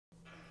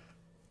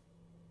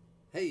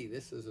Hey,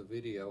 this is a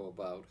video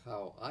about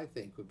how I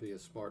think would be a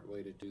smart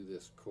way to do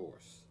this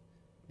course.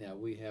 Now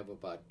we have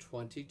about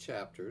 20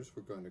 chapters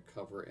we're going to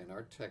cover in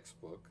our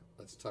textbook.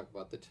 Let's talk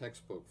about the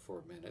textbook for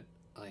a minute.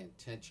 I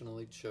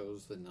intentionally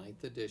chose the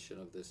 9th edition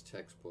of this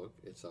textbook.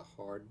 It's a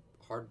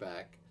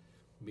hardback,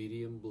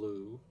 medium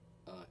blue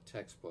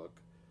textbook.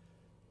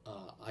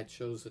 I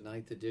chose the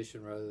 9th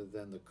edition rather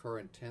than the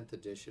current 10th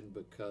edition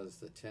because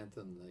the 10th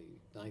and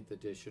the 9th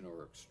edition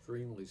are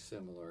extremely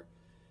similar,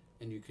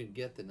 and you can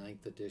get the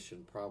 9th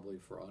edition probably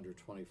for under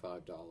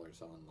 $25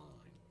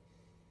 online.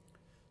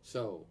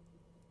 So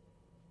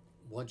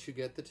once you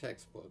get the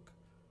textbook,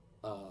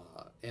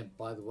 and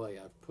by the way,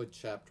 I've put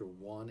chapter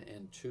 1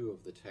 and 2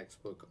 of the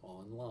textbook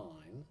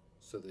online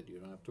so that you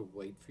don't have to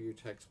wait for your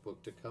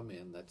textbook to come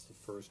in. That's the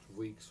first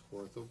week's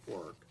worth of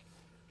work.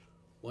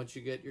 Once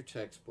you get your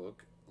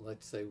textbook,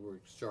 let's say we're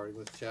starting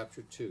with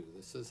chapter 2.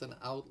 This is an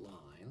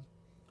outline.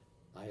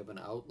 I have an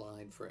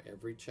outline for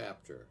every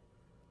chapter.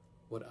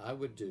 What I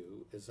would do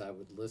is I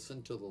would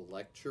listen to the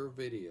lecture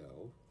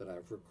video that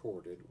I've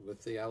recorded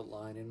with the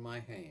outline in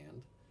my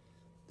hand.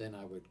 Then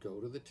I would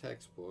go to the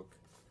textbook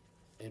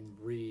and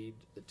read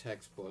the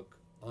textbook,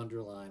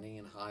 underlining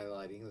and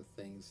highlighting the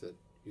things that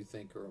you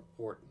think are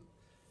important.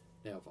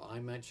 Now, if I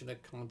mention a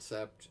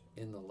concept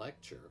in the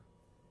lecture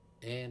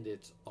and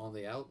it's on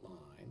the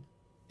outline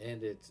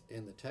and it's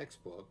in the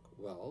textbook,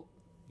 well,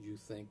 you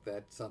think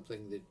that's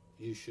something that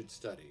you should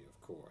study,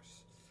 of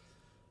course.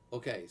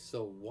 Okay,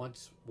 so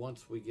once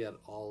we get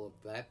all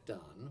of that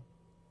done,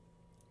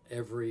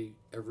 every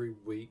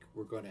week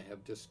we're going to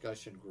have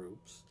discussion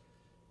groups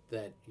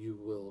that you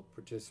will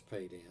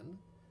participate in,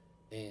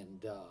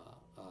 and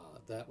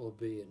that will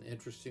be an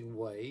interesting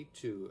way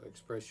to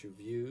express your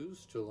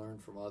views, to learn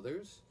from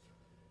others,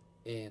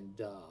 and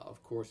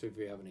of course, if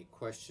you have any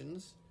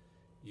questions,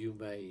 you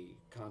may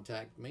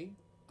contact me.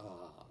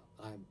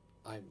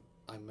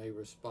 I may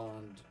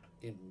respond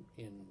in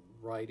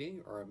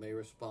writing, or I may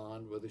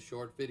respond with a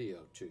short video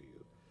to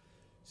you.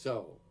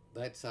 So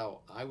that's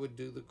how I would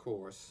do the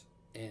course,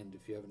 and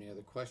if you have any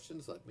other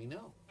questions, let me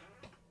know.